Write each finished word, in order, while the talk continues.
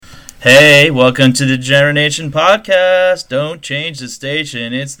Hey, welcome to the Degenerate Nation podcast. Don't change the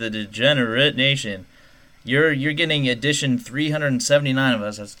station. It's the Degenerate Nation. You're getting edition 379 of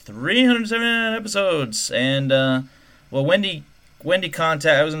us. That's 379 episodes. And well, Wendy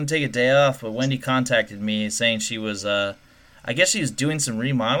I was gonna take a day off, but Wendy contacted me saying she was I guess she was doing some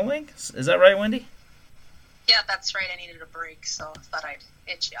remodeling. Is that right, Wendy? Yeah, that's right. I needed a break, so I thought I'd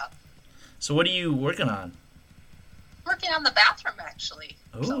hit you up. So what are you working on? Working on the bathroom, actually.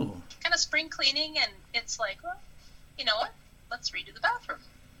 Ooh. So, kind of spring cleaning, and it's like, well, you know what? Let's redo the bathroom.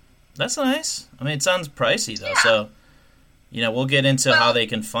 That's nice. I mean, it sounds pricey, though, Yeah. so, we'll get into how they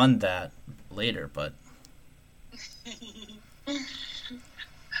can fund that later, but...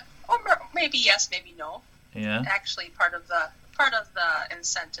 Or maybe yes, maybe no. Yeah? Actually, part of the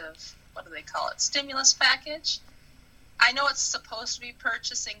incentive, what do they call it? Stimulus package. I know it's supposed to be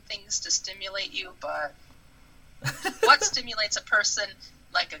purchasing things to stimulate you, but what stimulates a person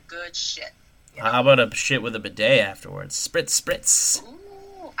like a good shit? You know? How about a shit with a bidet afterwards? Spritz.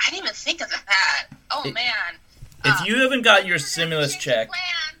 Ooh, I didn't even think of that. Oh, man. If you haven't got your stimulus check...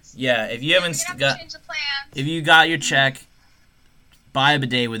 Yeah, if you haven't got... If you got your check, buy a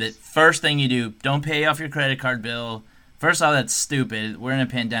bidet with it. First thing you do, don't pay off your credit card bill. First off, that's stupid. We're in a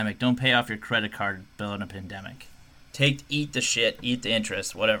pandemic. Don't pay off your credit card bill in a pandemic. Eat the shit, eat the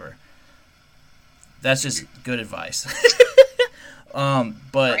interest, whatever. That's just good advice.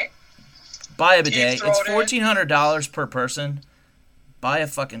 But buy a bidet. It's $1,400 per person. Buy a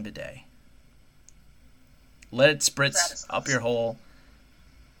fucking bidet. Let it spritz up your hole.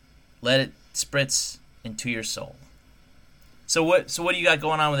 Let it spritz into your soul. So what do you got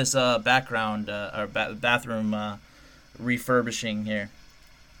going on with this background or bathroom refurbishing here?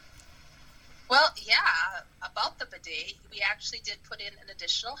 Well, yeah, about the bidet, we actually did put in an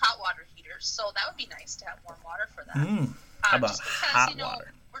additional hot water heater, so that would be nice to have warm water for that. How about just because, hot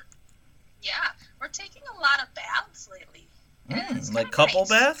water? We're taking a lot of baths lately. Like couple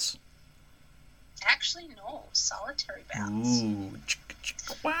baths? Actually, no, solitary baths. Ooh.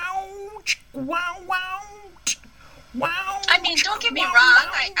 Wow. I mean, don't get me wrong,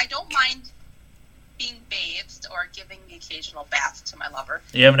 I don't mind being bathed or giving the occasional bath to my lover.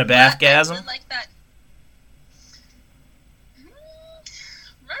 You having a bathgasm? I really like that.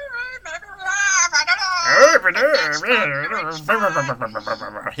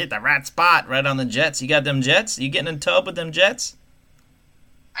 Hit the right spot, right on the jets. You got them jets? You getting in a tub with them jets?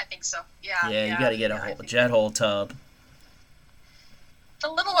 I think so. Yeah. Yeah, you gotta get a jet hole tub.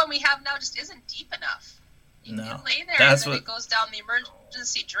 The little one we have now just isn't deep enough. You lay there and then it goes down the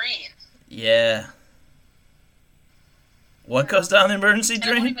emergency drain. Yeah. What goes down the emergency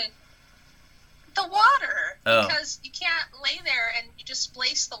drain? The water. Oh. Because you can't lay there and you just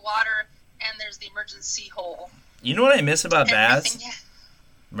splash the water and there's the emergency hole. You know what I miss about baths? Yeah.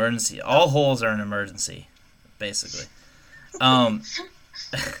 Emergency. All holes are an emergency, basically.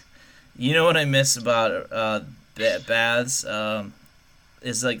 You know what I miss about baths?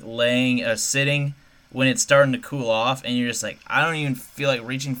 Is like sitting when it's starting to cool off and you're just like, I don't even feel like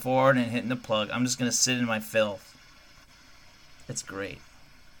reaching forward and hitting the plug. I'm just going to sit in my filth. It's great.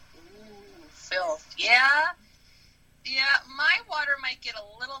 Ooh, filth. Yeah, my water might get a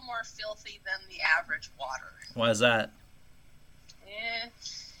little more filthy than the average water. Why is that? Yeah.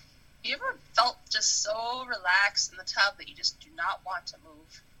 You ever felt just so relaxed in the tub that you just do not want to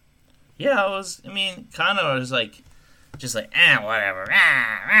move? Yeah, I was like, just like, whatever.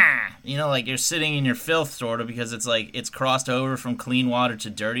 Like you're sitting in your filth sort of because it's like it's crossed over from clean water to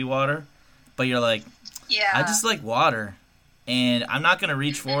dirty water. But you're like, yeah, I just like water. And I'm not going to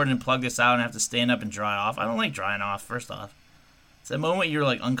reach forward and plug this out and have to stand up and dry off. I don't like drying off, first off. It's the moment you're,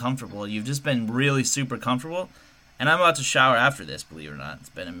 like, uncomfortable. You've just been really super comfortable. And I'm about to shower after this, believe it or not. It's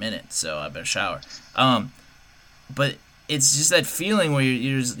been a minute, so I better shower. But it's just that feeling where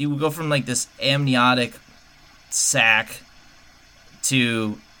you go from, like, this amniotic sack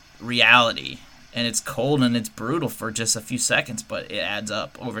to reality. And it's cold and it's brutal for just a few seconds, but it adds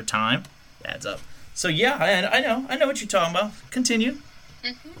up over time. It adds up. So yeah, I know what you're talking about. Continue.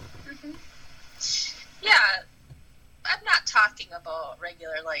 Yeah, I'm not talking about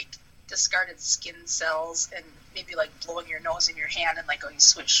regular like discarded skin cells and maybe like blowing your nose in your hand and like going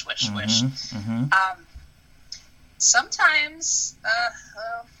swish. Sometimes,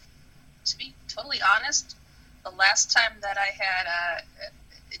 to be totally honest, the last time that I had a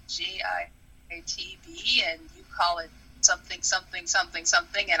JITB and you call it something,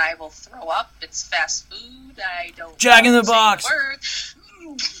 and I will throw up. It's fast food. I don't. Jack in the Box.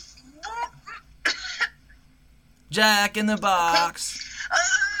 Jack in the Box. All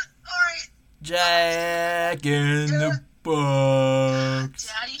right. Jack in the Bugs.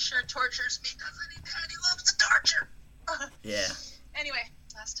 Daddy sure tortures me because Daddy loves to torture. Yeah. Anyway,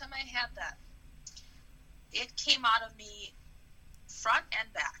 last time I had that, it came out of me front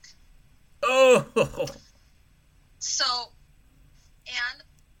and back. Oh. So, and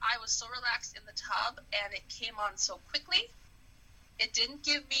I was so relaxed in the tub, and it came on so quickly, it didn't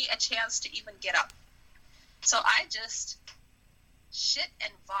give me a chance to even get up. So I just shit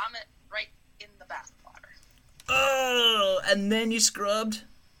and vomit right in the bath water. Oh, and then you scrubbed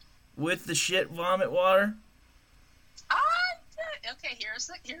with the shit vomit water? Okay, here's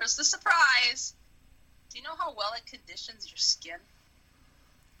the surprise. Do you know how well it conditions your skin?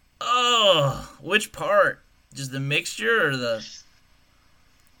 Oh, which part? Just the mixture or the...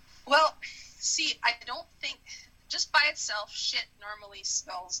 Well, see, I don't think... Just by itself, shit normally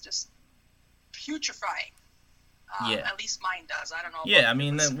smells just putrefying. Yeah. At least mine does. I don't know. Yeah, I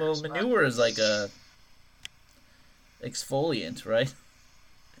mean, manure is like a exfoliant, right?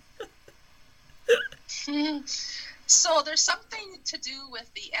 So there's something to do with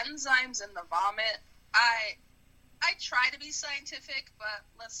the enzymes in the vomit. I try to be scientific, but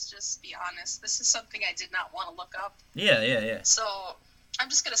let's just be honest. This is something I did not want to look up. Yeah. So I'm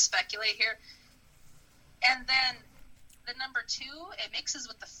just going to speculate here. And then the number 2, it mixes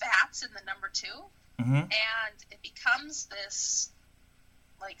with the fats in the number 2. Mm-hmm. And it becomes this,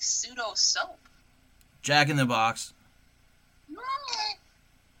 like, pseudo soap. Jack in the Box.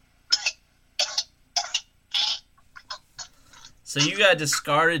 So you got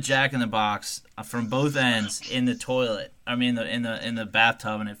discarded Jack in the Box from both ends in the toilet. I mean, in the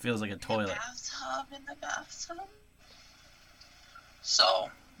bathtub, and it feels like a toilet. In the bathtub.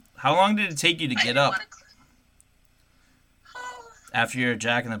 So. How long did it take you to get up after your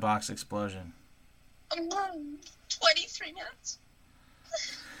Jack in the Box explosion? 23 minutes.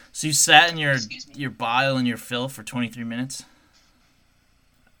 So you sat in your bile and your filth for 23 minutes?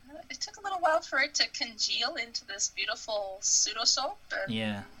 It took a little while for it to congeal into this beautiful pseudo soap.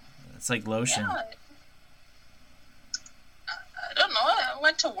 Yeah, it's like lotion. Yeah, I don't know. I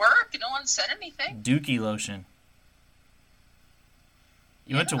went to work. No one said anything. Dookie lotion.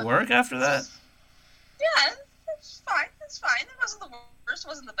 You went to work after that? Yeah, it's fine. It's fine. It wasn't the worst. It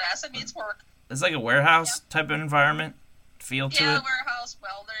wasn't the best. I mean, it's work. It's like a warehouse type of environment feel to it. Yeah, warehouse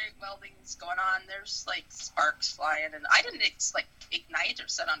welding's going on. There's like sparks flying, and I didn't ignite or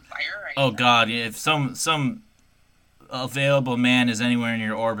set on fire. Oh God! Yeah, if some available man is anywhere in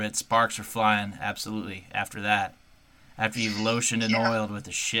your orbit, sparks are flying. Absolutely. After that, after you've lotioned and oiled with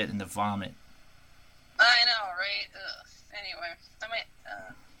the shit and the vomit. I know, right? Ugh. Anyway,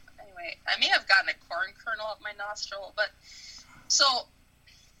 I may have gotten a corn kernel up my nostril, but so.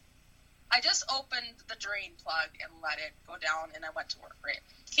 I just opened the drain plug and let it go down, and I went to work, right?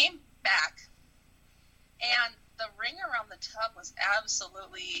 Came back, and the ring around the tub was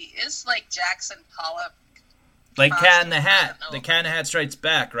it's like Jackson Pollock. Like Cat in the Hat. The Cat in the Hat Strikes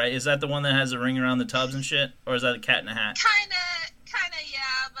Back, right? Is that the one that has a ring around the tubs and shit? Or is that the Cat in the Hat? Kinda,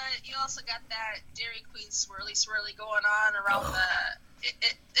 yeah, but you also got that Dairy Queen swirly going on around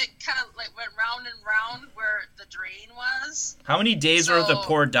It kind of like went round and round where the drain was. How many days worth of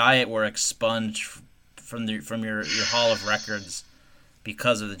poor diet were expunged from your Hall of Records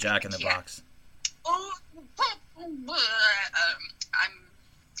because of the Jack in the Box? I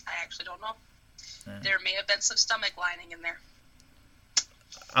actually don't know. Yeah. There may have been some stomach lining in there.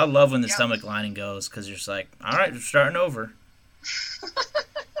 I love when the stomach lining goes because you're just like, all right, we're starting over.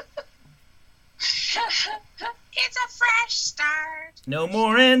 It's a fresh start. No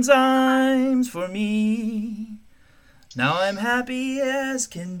more enzymes for me. Now I'm happy as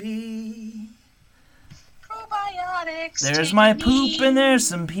can be. Probiotics. There's my poop and there's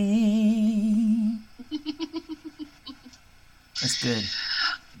some pee. That's good.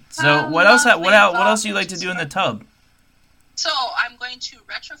 So what else do you like to do in the tub? So I'm going to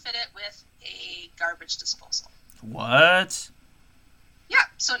retrofit it with a garbage disposal. What? Yeah.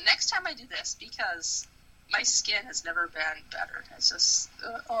 So next time I do this, because my skin has never been better. It's just,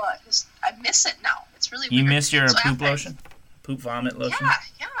 I miss it now. It's really weird. You miss your poop lotion? Poop vomit lotion?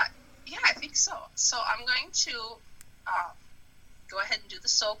 Yeah, I think so. So I'm going to go ahead and do the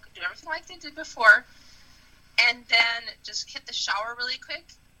soak, do everything like they did before, and then just hit the shower really quick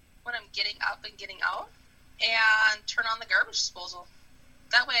when I'm getting up and getting out, and turn on the garbage disposal.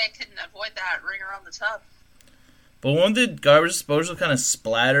 That way I can avoid that ring around the tub. But won't the garbage disposal kind of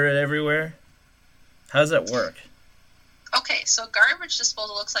splatter it everywhere? How does that work? Okay, so garbage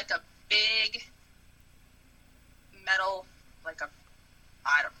disposal looks like a big metal, like a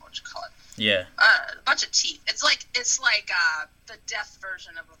I don't know what you call it. Yeah. A bunch of teeth. It's like the death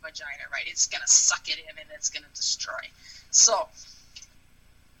version of a vagina, right? It's gonna suck it in and it's gonna destroy. So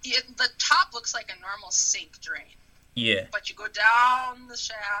the top looks like a normal sink drain. Yeah. But you go down the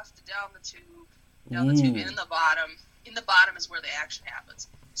shaft, down the tube, and in the bottom. In the bottom is where the action happens.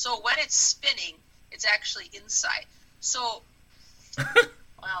 So when it's spinning, it's actually inside. So,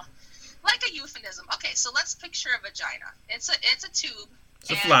 well, like a euphemism. Okay, so let's picture a vagina. It's a tube. It's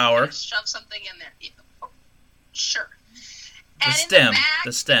a flower. Shove something in there. Oh, sure.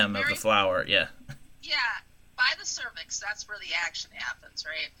 The stem of the flower. Yeah. Yeah, by the cervix, that's where the action happens,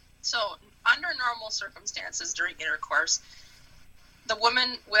 right? So under normal circumstances during intercourse, the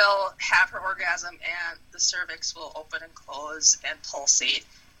woman will have her orgasm and the cervix will open and close and pulsate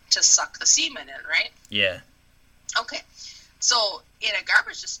to suck the semen in, right? Yeah. Okay. So in a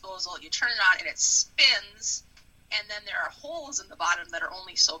garbage disposal, you turn it on and it spins, and then there are holes in the bottom that are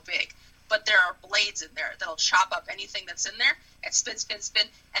only so big. But there are blades in there that'll chop up anything that's in there and spin,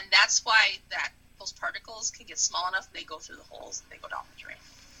 and that's why those particles can get small enough and they go through the holes and they go down the drain.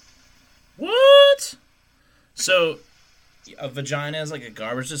 What? So a vagina is like a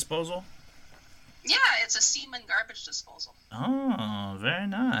garbage disposal? Yeah, it's a semen garbage disposal. Oh, very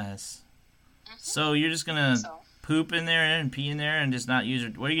nice. Mm-hmm. So you're just going to poop in there and pee in there and just not use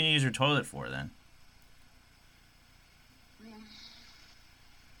what are you going to use your toilet for then?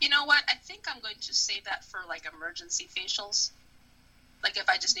 You know what? I think I'm going to save that for like emergency facials. Like if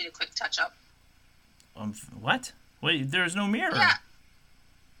I just need a quick touch up. What? Wait, there's no mirror. Yeah.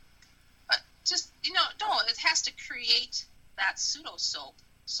 Just, no, it has to create that pseudo soap.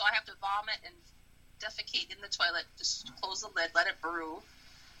 So I have to vomit and defecate in the toilet, just close the lid, let it brew,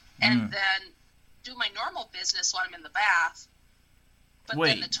 and then do my normal business when I'm in the bath. But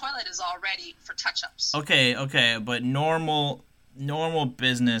then the toilet is all ready for touch-ups. Okay, but normal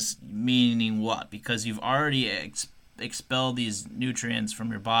business meaning what? Because you've already expelled these nutrients from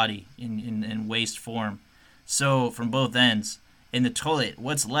your body in waste form. So from both ends, in the toilet,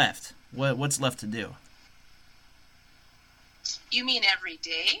 what's left? What's left to do? You mean every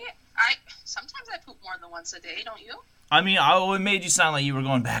day? Sometimes I poop more than once a day, don't you? I mean, it made you sound like you were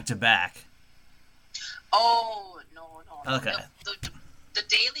going back to back. Oh, no. Okay. The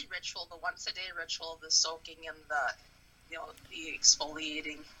daily ritual, the once a day ritual, the soaking and the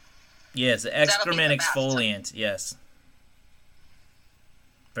exfoliating. Yes, the excrement exfoliant. Yes.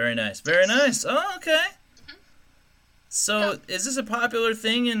 Very nice. Very nice. Oh, okay. Mm-hmm. So, is this a popular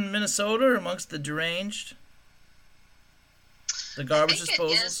thing in Minnesota or amongst the deranged? The garbage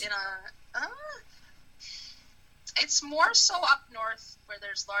disposals? It is it's more so up north where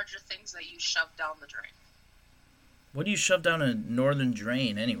there's larger things that you shove down the drain. What do you shove down a northern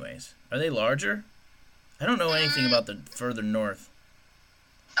drain anyways? Are they larger? I don't know anything about the further north.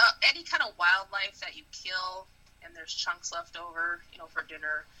 Any kind of wildlife that you kill and there's chunks left over, for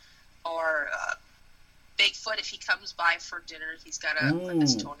dinner. Or Bigfoot, if he comes by for dinner, he's got to put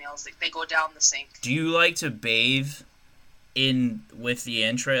his toenails. They go down the sink. Do you like to bathe with the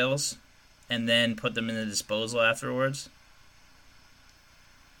entrails and then put them in the disposal afterwards?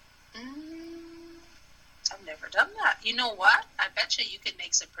 I've never done that. You know what? I bet you can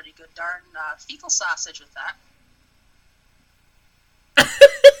make some pretty good darn fecal sausage with that.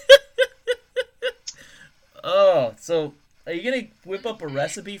 Oh, so are you going to whip up a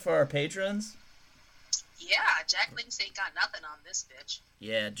recipe for our patrons? Yeah, Jack Links ain't got nothing on this bitch.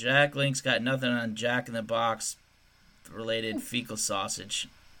 Yeah, Jack Links got nothing on Jack in the Box related fecal sausage.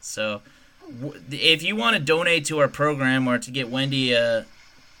 So if you want to donate to our program or to get Wendy a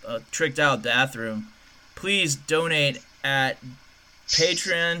tricked out bathroom, please donate at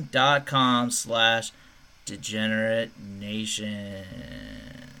patreon.com/Degenerate Nation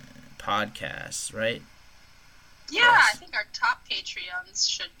podcasts, right? Yeah, yes. I think our top Patreons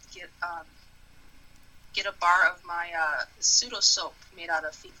should get a bar of my pseudo soap made out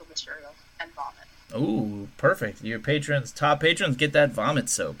of fecal material and vomit. Ooh, perfect. Your top patrons get that vomit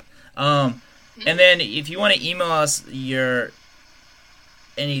soap. And then if you want to email us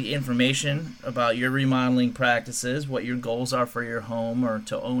any information about your remodeling practices, what your goals are for your home, or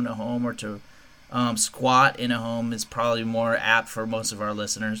to own a home, or to squat in a home is probably more apt for most of our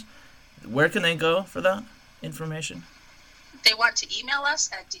listeners. Where can they go for that information? They want to email us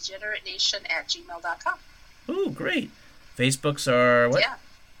at degeneratenation@gmail.com. Ooh, great. Facebooks are what? Yeah.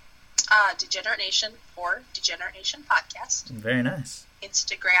 Degenerate Nation or Degenerate Nation Podcast. Very nice.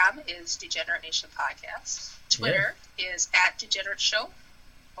 Instagram is Degenerate Nation Podcast. Twitter is @Degenerate Show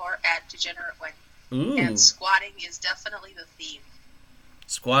or @Degenerate Wendy. Ooh. And squatting is definitely the theme.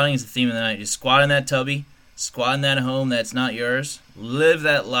 Squatting is the theme of the night. You squat in that tubby, squatting that home that's not yours. Live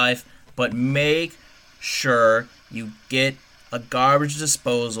that life, but make sure you get a garbage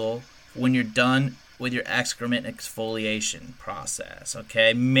disposal when you're done with your excrement exfoliation process.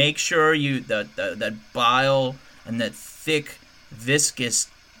 Okay, make sure that bile and that thick, viscous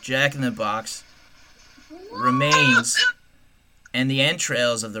Jack in the Box remains, and the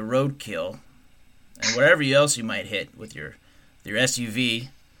entrails of the roadkill, and wherever else you might hit with your SUV,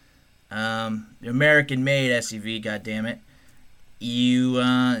 your American-made SUV, goddammit, you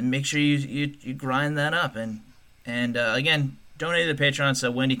make sure you grind that up, and again, donate to the Patreon so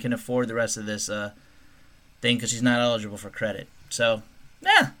Wendy can afford the rest of this thing because she's not eligible for credit. So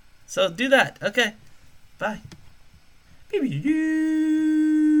yeah, so do that. Okay, bye.